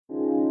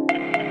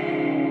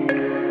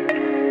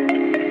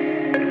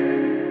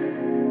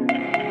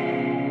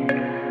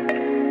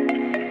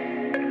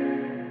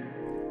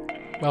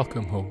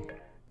Welcome home.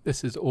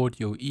 This is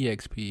Audio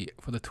EXP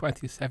for the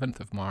 27th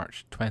of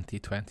March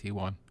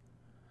 2021,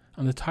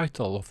 and the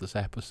title of this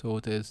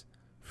episode is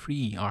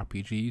Free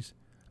RPGs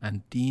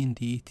and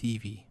D&D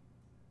TV.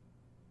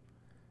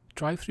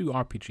 Drive-Thru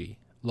RPG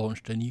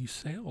launched a new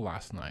sale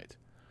last night,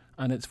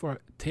 and it's for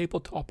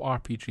tabletop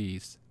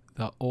RPGs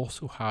that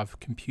also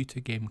have computer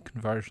game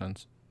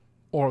conversions,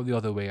 or the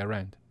other way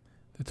around.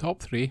 The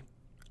top three,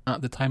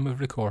 at the time of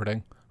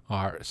recording,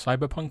 are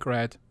Cyberpunk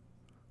Red,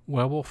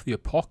 Werewolf the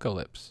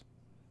Apocalypse,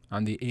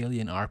 and the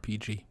Alien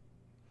RPG.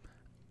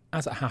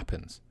 As it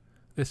happens,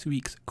 this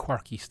week's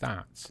quirky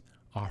stats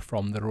are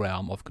from the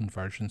realm of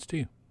conversions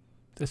too.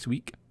 This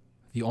week,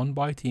 the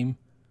On-Buy team,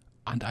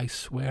 and I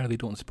swear they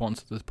don't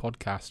sponsor this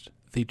podcast,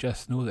 they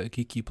just know that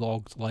geeky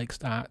blogs like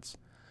stats,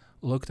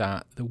 looked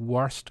at the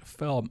worst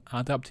film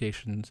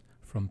adaptations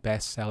from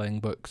best-selling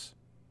books.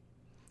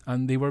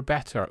 And they were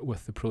better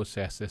with the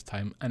process this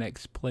time and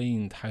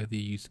explained how they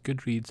used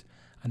Goodreads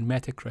and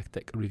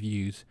Metacritic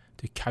reviews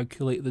to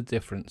calculate the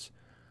difference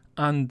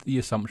and the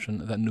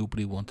assumption that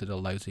nobody wanted a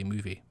lousy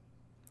movie.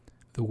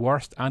 The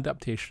worst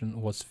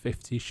adaptation was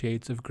 50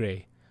 Shades of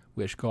Grey,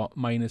 which got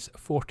minus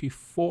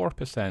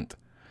 44%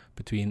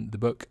 between the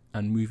book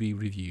and movie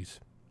reviews.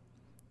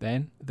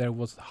 Then there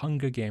was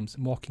Hunger Games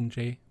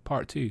Mockingjay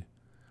Part 2,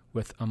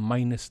 with a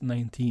minus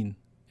 19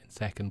 in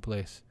second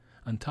place,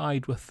 and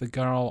tied with The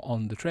Girl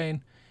on the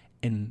Train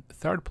in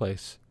third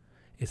place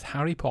is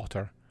Harry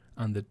Potter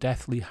and the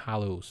Deathly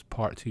Hallows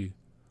Part 2,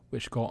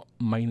 which got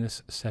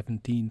minus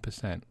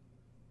 17%.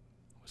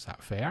 Was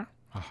that fair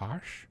or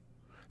harsh?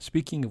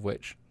 Speaking of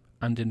which,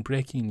 and in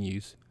breaking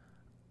news,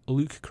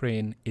 Luke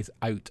Crane is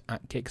out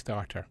at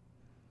Kickstarter.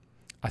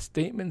 A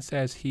statement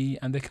says he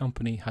and the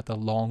company had a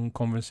long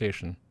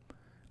conversation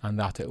and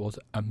that it was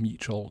a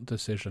mutual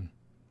decision.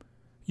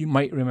 You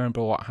might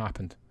remember what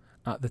happened.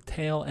 At the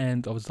tail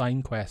end of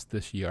ZineQuest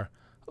this year,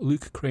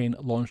 Luke Crane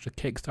launched a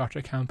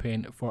Kickstarter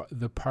campaign for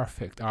The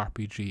Perfect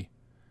RPG.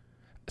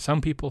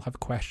 Some people have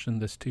questioned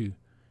this too.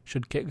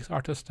 Should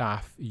Kickstarter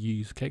staff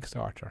use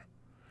Kickstarter?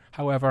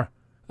 However,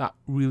 that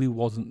really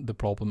wasn't the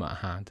problem at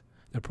hand.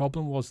 The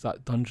problem was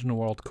that Dungeon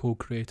World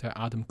co-creator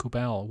Adam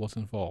Koebel was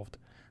involved,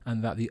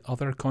 and that the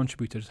other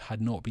contributors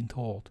had not been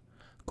told.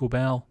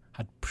 Koebel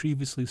had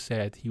previously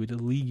said he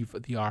would leave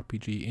the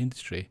RPG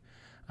industry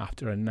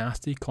after a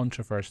nasty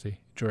controversy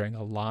during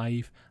a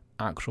live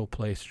actual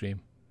play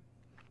stream.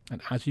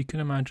 And as you can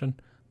imagine,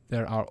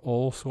 there are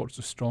all sorts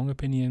of strong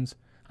opinions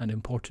and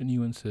important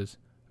nuances,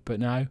 but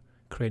now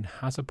Crane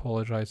has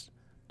apologised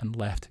and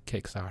left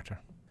Kickstarter.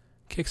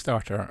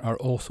 Kickstarter are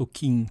also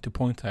keen to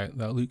point out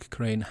that Luke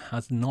Crane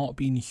has not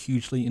been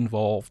hugely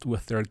involved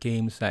with their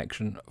games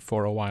section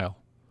for a while.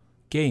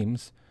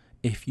 Games,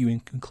 if you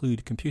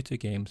include computer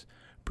games,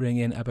 bring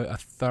in about a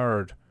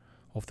third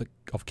of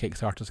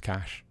Kickstarter's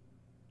cash.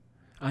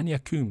 Anya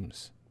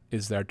Coombs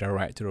is their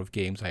director of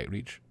games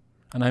outreach,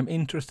 and I'm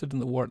interested in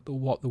what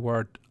the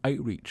word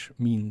outreach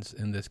means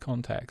in this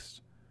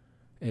context.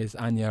 Is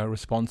Anya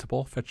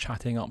responsible for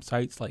chatting up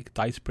sites like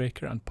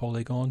Dicebreaker and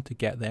Polygon to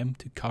get them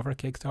to cover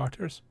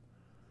Kickstarters?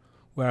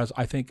 Whereas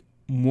I think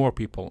more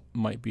people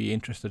might be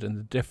interested in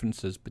the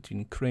differences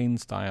between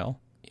Crane's style,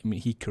 I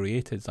mean he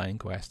created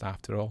ZineQuest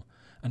after all,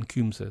 and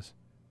Coombs's.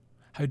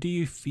 How do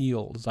you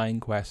feel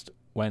ZineQuest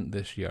went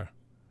this year?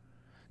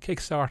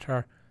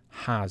 Kickstarter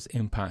has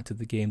impacted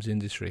the games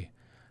industry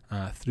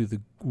through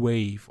the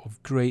wave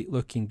of great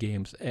looking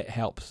games it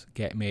helps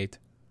get made.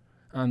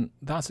 And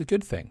that's a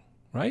good thing,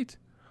 right?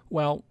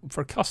 Well,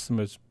 for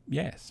customers,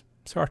 yes,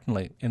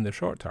 certainly in the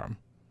short term.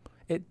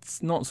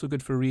 It's not so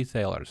good for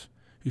retailers,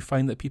 who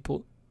find that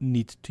people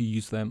need to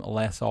use them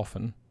less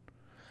often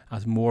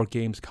as more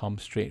games come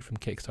straight from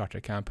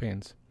Kickstarter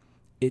campaigns.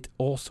 It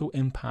also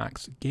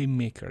impacts game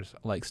makers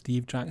like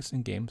Steve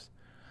Jackson Games,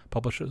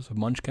 publishers of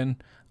Munchkin,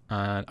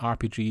 and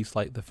RPGs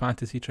like The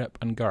Fantasy Trip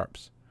and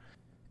GURPS.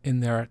 In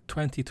their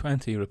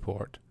 2020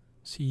 report,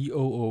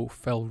 COO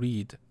Phil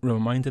Reed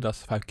reminded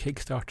us of how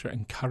Kickstarter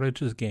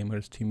encourages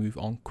gamers to move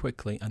on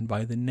quickly and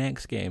buy the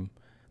next game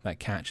that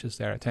catches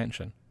their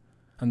attention.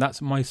 And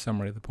that's my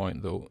summary of the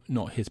point though,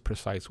 not his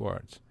precise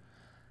words.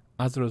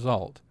 As a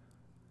result,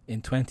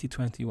 in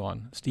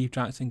 2021, Steve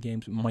Jackson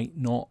Games might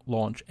not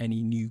launch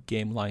any new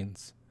game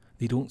lines.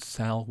 They don't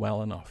sell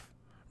well enough.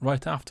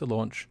 Right after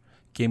launch,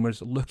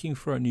 gamers looking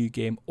for a new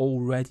game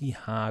already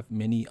have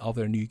many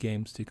other new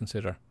games to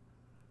consider.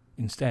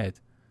 Instead,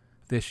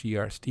 this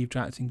year, Steve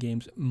Jackson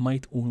Games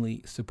might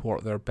only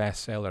support their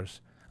best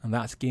sellers, and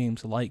that's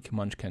games like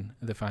Munchkin,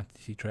 The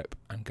Fantasy Trip,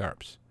 and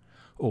GURPS.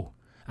 Oh,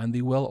 and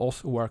they will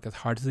also work as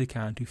hard as they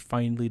can to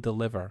finally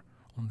deliver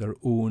on their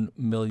own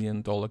 $1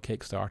 million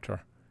Kickstarter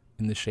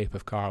in the shape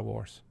of Car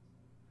Wars.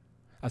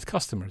 As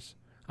customers,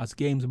 as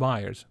games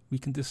buyers, we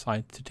can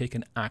decide to take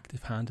an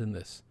active hand in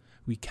this.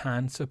 We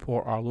can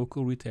support our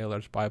local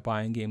retailers by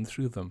buying games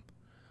through them.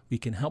 We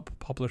can help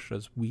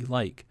publishers we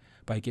like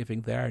by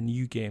giving their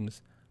new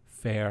games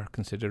fair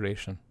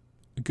consideration.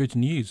 Good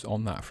news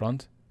on that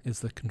front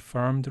is the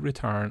confirmed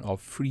return of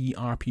Free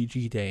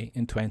RPG Day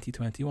in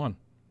 2021.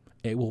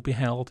 It will be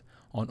held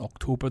on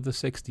October the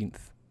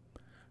 16th.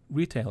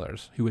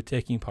 Retailers who are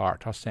taking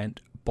part are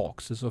sent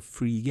boxes of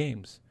free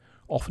games,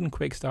 often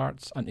quick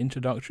starts and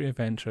introductory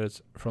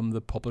adventures from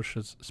the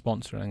publishers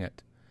sponsoring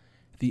it.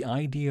 The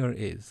idea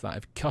is that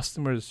if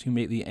customers who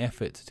make the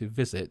effort to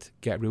visit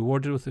get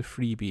rewarded with a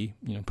freebie,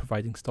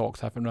 providing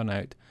stocks haven't run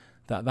out,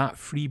 that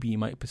freebie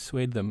might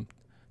persuade them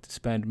to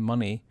spend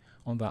money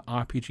on that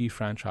RPG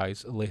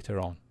franchise later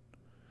on.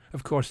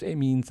 Of course, it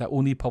means that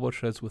only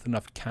publishers with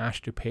enough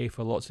cash to pay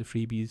for lots of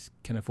freebies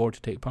can afford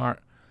to take part,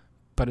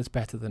 but it's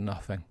better than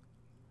nothing.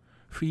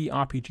 Free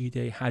RPG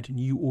Day had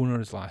new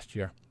owners last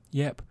year.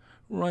 Yep,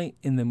 right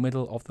in the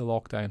middle of the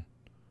lockdown.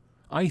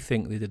 I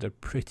think they did a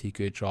pretty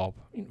good job,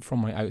 from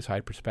my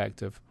outside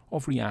perspective,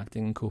 of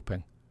reacting and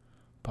coping.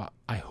 But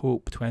I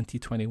hope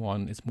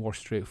 2021 is more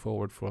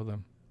straightforward for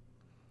them.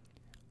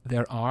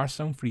 There are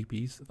some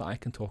freebies that I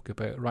can talk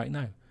about right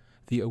now.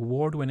 The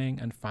award-winning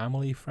and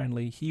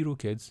family-friendly Hero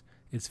Kids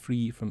is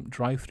free from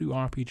Drive-Thru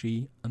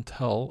RPG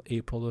until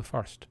April the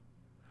 1st.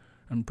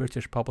 And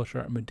British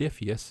publisher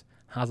Modifius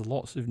has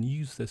lots of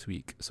news this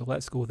week, so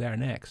let's go there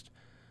next.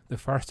 The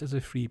first is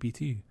a freebie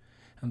too,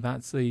 and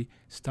that's the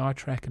Star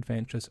Trek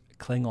Adventures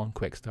Klingon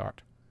Quick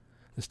Start.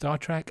 The Star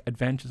Trek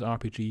Adventures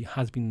RPG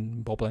has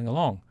been bobbling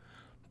along,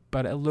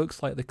 but it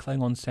looks like the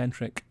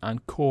Klingon-centric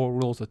and core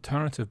rules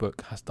alternative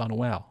book has done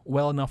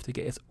well enough to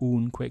get its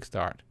own quick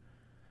start.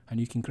 And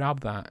you can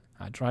grab that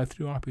at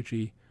Drive-Thru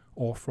RPG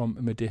or from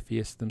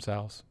Modifius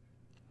themselves.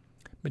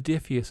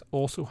 Modifius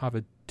also have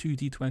a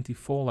 2D20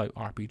 Fallout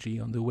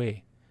RPG on the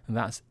way, and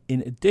that's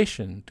in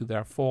addition to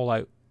their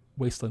Fallout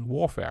Wasteland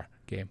Warfare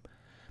game.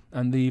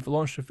 And they've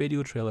launched a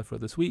video trailer for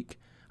this week.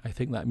 I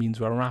think that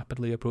means we're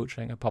rapidly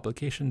approaching a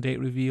publication date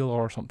reveal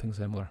or something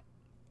similar.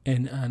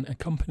 In an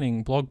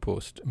accompanying blog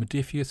post,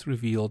 Modifius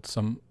revealed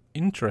some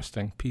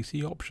interesting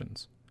PC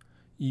options.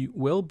 You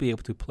will be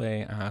able to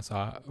play as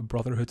a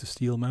Brotherhood of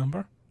Steel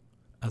member,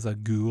 as a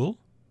ghoul,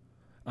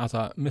 as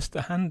a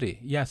Mr. Handy,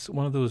 yes,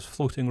 one of those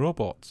floating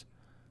robots,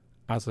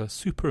 as a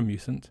super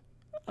mutant,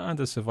 and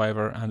a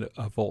survivor and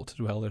a vault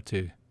dweller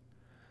too.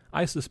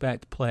 I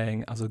suspect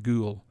playing as a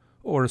ghoul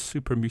or a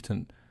super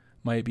mutant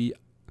might be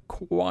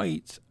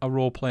quite a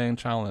role-playing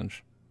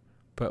challenge,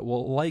 but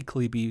will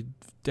likely be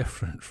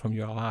different from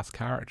your last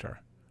character.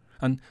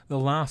 And the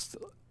last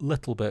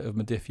little bit of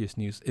Modifius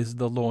news is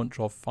the launch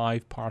of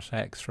 5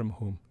 Parsecs from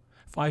Home.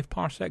 5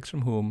 Parsecs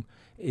from Home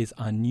is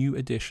a new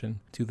addition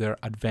to their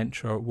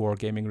adventure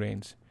wargaming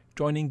range,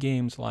 joining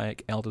games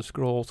like Elder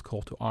Scrolls,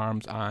 Call to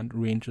Arms, and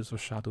Rangers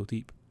of Shadow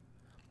Deep.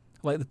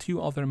 Like the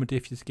 2 other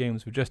Modifius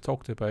games we just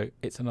talked about,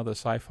 it's another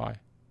sci-fi.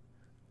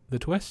 The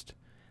twist?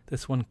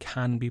 This one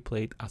can be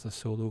played as a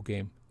solo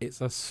game.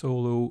 It's a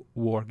solo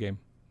war game.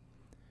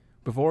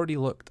 We've already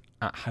looked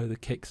at how the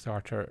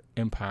Kickstarter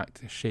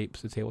impact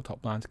shapes the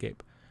tabletop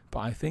landscape, but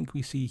I think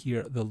we see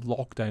here the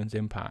lockdown's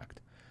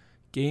impact.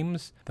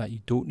 Games that you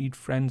don't need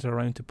friends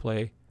around to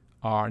play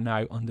are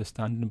now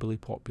understandably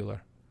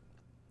popular.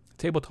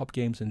 Tabletop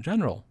games in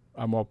general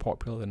are more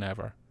popular than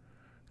ever.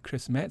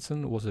 Chris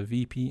Metzen was a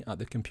VP at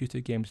the computer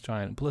games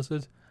giant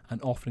Blizzard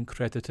and often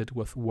credited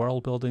with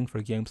world building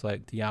for games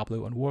like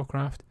Diablo and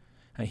Warcraft,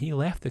 and he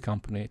left the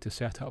company to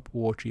set up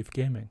Warchief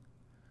Gaming.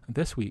 And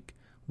this week,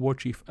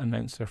 Warchief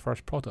announced their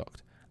first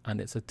product, and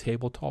it's a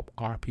tabletop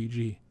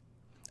RPG.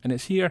 And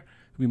it's here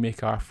we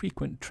make our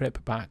frequent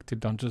trip back to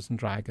Dungeons &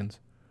 Dragons.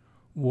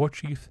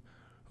 Warchief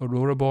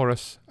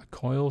Ouroboros,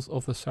 Coils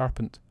of the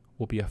Serpent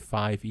will be a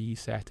 5e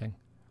setting.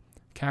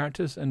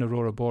 Characters in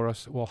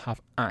Ouroboros will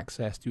have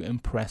access to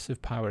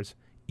impressive powers,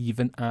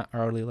 even at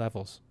early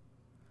levels.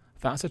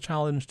 That's a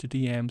challenge to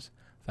DMs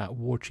that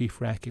Warchief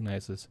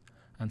recognises,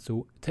 and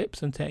so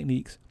tips and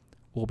techniques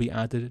will be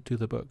added to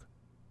the book.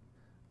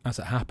 As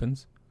it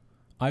happens,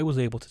 I was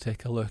able to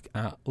take a look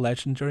at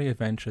Legendary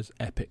Adventures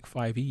Epic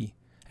 5e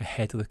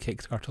ahead of the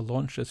Kickstarter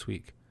launch this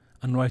week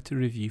and write a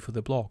review for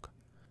the blog.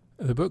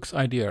 The book's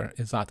idea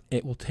is that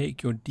it will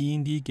take your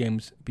D&D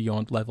games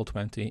beyond level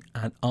 20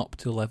 and up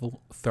to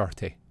level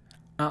 30.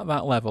 At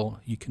that level,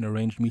 you can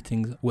arrange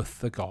meetings with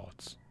the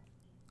gods.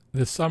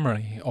 The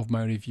summary of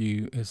my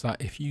review is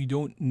that if you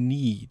don't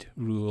need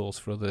rules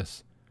for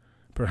this,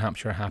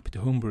 perhaps you're happy to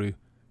homebrew,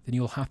 then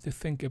you'll have to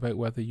think about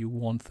whether you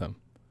want them.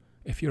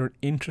 If you're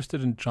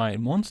interested in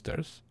giant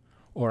monsters,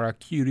 or are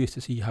curious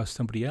to see how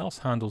somebody else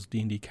handles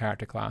D&D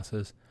character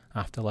classes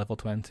after level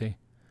 20,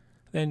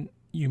 then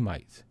you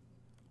might.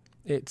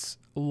 It's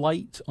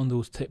light on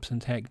those tips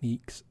and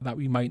techniques that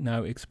we might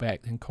now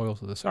expect in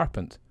Coils of the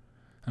Serpent,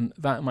 and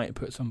that might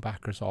put some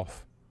backers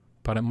off,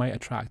 but it might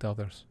attract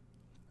others.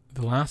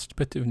 The last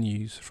bit of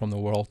news from the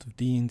world of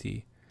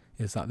D&D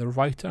is that the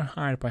writer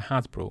hired by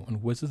Hasbro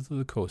and Wizards of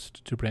the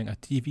Coast to bring a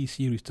TV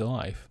series to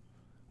life,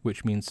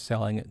 which means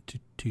selling it to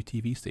 2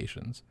 TV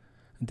stations,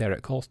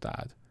 Derek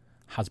Kolstad,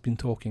 has been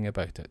talking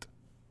about it.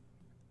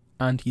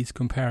 And he's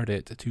compared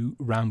it to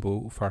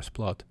Rambo First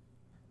Blood.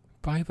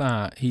 By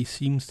that, he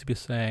seems to be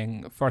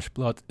saying First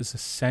Blood is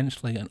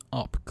essentially an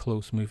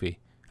up-close movie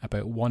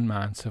about one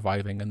man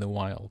surviving in the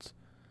wilds.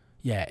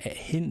 Yeah, it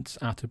hints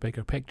at a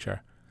bigger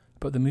picture,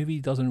 but the movie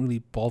doesn't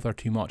really bother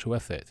too much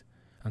with it,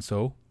 and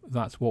so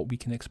that's what we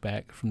can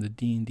expect from the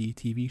D&D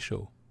TV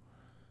show.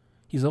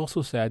 He's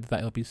also said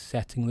that he'll be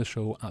setting the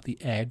show at the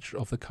edge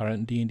of the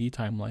current D&D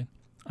timeline.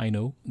 I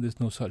know there's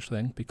no such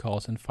thing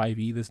because in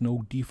 5e there's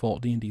no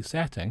default D&D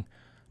setting,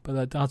 but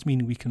that does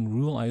mean we can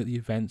rule out the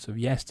events of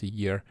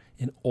yesteryear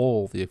in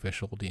all the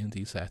official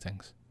D&D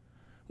settings.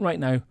 Right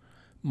now,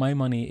 my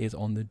money is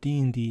on the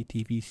D&D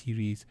TV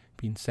series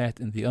being set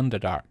in the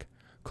Underdark.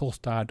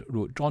 Kolstad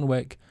wrote John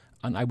Wick,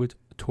 and I would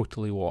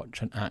totally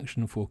watch an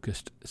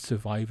action-focused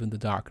Survive in the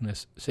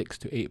Darkness 6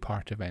 to 8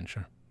 part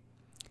adventure.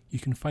 You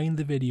can find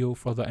the video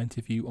for the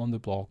interview on the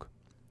blog.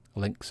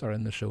 Links are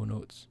in the show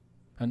notes.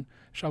 And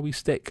shall we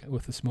stick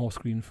with the small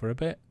screen for a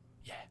bit?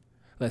 Yeah,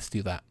 let's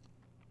do that.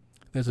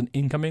 There's an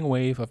incoming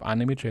wave of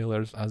anime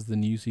trailers as the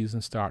new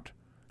season starts.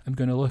 I'm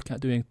going to look at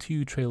doing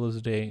 2 trailers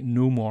a day,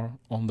 no more,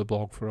 on the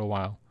blog for a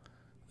while.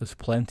 There's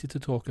plenty to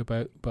talk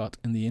about, but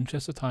in the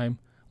interest of time,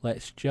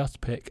 let's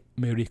just pick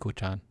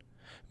Miriko-chan.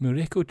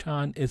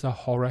 Miriko-chan is a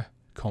horror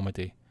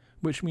comedy,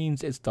 which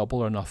means it's double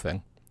or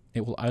nothing.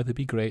 It will either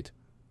be great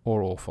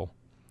or awful.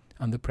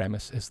 And the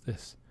premise is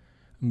this.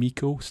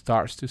 Miko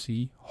starts to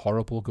see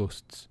horrible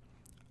ghosts.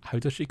 How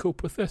does she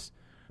cope with this?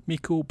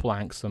 Miko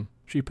blanks them.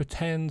 She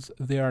pretends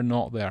they are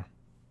not there.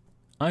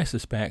 I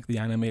suspect the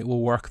anime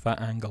will work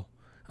that angle,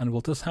 and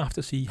we'll just have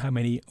to see how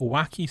many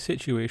wacky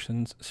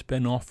situations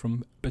spin off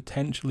from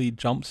potentially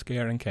jump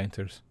scare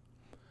encounters.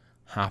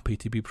 Happy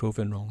to be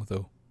proven wrong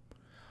though.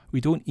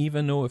 We don't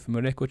even know if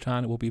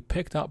Miriko-chan will be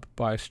picked up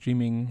by a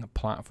streaming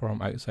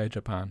platform outside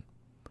Japan.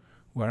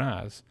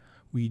 Whereas,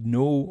 we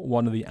know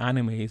one of the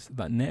animes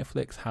that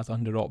Netflix has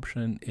under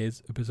option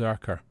is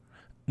Berserker.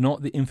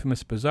 Not the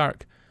infamous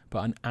Berserk,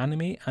 but an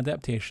anime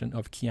adaptation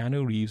of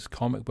Keanu Reeves'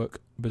 comic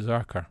book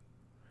Berserker.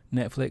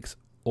 Netflix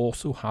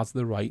also has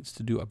the rights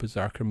to do a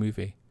Berserker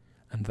movie,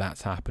 and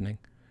that's happening.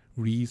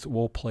 Reeves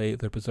will play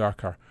the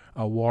Berserker,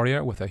 a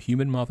warrior with a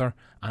human mother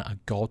and a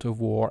god of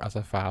war as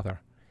a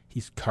father.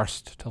 He's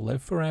cursed to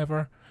live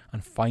forever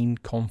and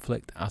find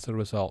conflict as a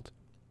result.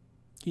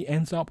 He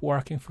ends up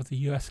working for the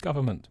US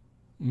government,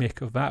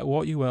 make of that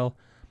what you will,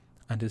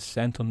 and is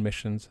sent on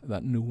missions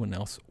that no one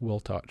else will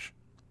touch.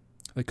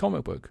 The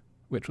comic book,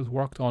 which was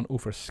worked on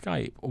over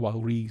Skype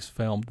while Reeves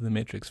filmed The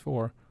Matrix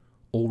 4,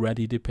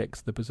 already depicts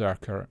the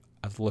Berserker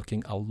as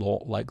looking a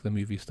lot like the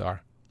movie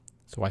star,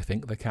 so I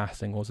think the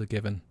casting was a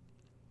given.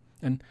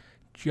 And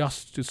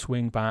just to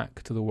swing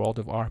back to the world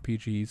of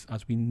RPGs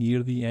as we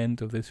near the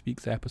end of this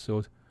week's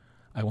episode,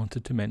 I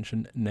wanted to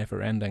mention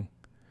Neverending.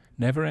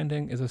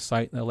 Neverending is a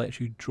site that lets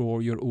you draw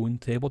your own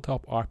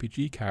tabletop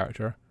RPG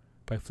character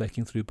by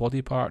flicking through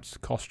body parts,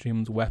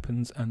 costumes,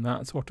 weapons and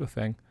that sort of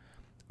thing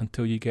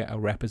until you get a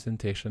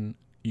representation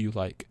you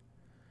like.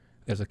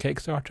 There's a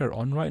Kickstarter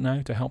on right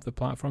now to help the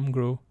platform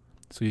grow,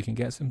 so you can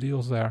get some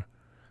deals there,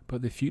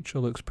 but the future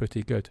looks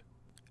pretty good.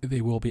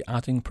 They will be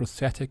adding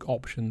prosthetic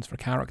options for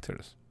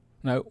characters.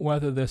 Now,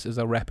 whether this is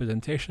a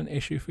representation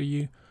issue for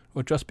you,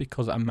 or just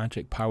because a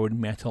magic-powered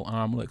metal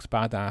arm looks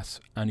badass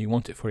and you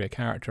want it for your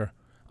character,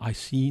 I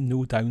see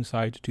no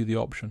downside to the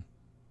option.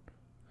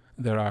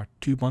 There are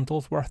 2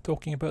 bundles worth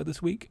talking about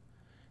this week.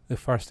 The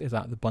first is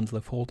at the Bundle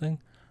of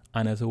Holding,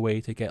 and as a way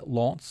to get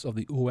lots of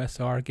the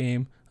OSR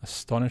game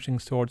Astonishing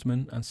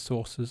Swordsman and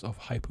Sources of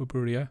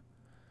Hyperborea.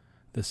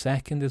 The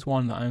second is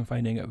one that I'm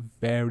finding it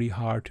very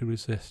hard to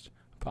resist,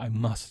 but I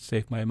must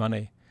save my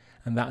money,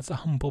 and that's a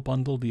humble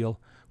bundle deal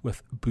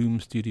with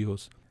Boom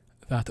Studios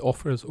that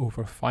offers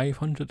over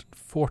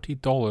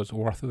 $540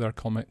 worth of their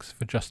comics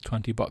for just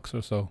 $20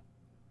 or so.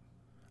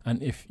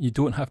 And if you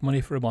don't have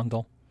money for a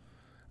bundle,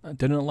 and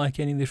didn't like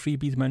any of the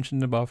freebies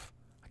mentioned above,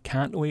 I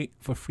can't wait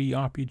for free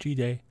RPG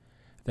Day,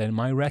 then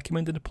my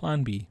recommended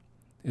plan B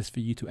is for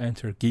you to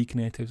enter Geek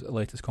Native's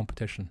latest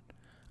competition.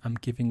 I'm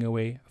giving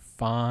away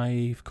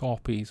 5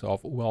 copies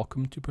of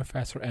Welcome to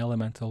Professor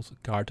Elemental's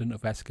Garden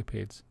of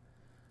Escapades.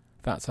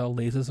 That's a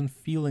lasers and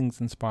feelings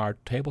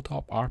inspired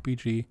tabletop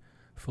RPG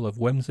full of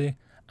whimsy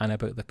and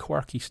about the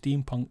quirky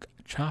steampunk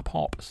chap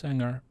hop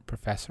singer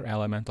Professor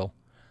Elemental.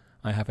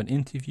 I have an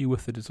interview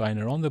with the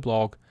designer on the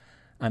blog,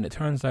 and it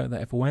turns out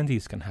that if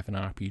Wendy's can have an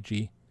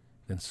RPG,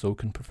 then so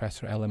can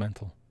Professor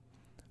Elemental.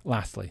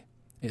 Lastly,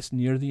 it's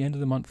near the end of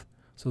the month,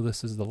 so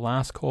this is the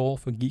last call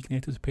for Geek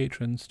Native's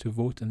patrons to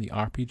vote in the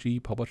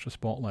RPG Publisher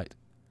Spotlight.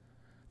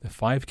 The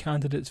 5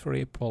 candidates for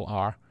April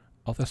are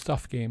Other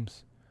Stuff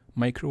Games,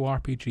 Micro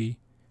RPG,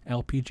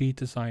 LPG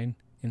Design,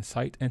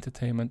 Insight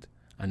Entertainment,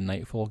 and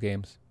Nightfall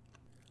Games.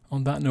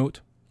 On that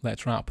note,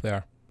 let's wrap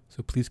there,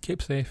 so please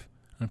keep safe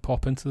and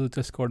pop into the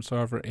Discord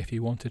server if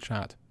you want to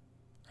chat,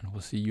 and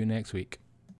we'll see you next week.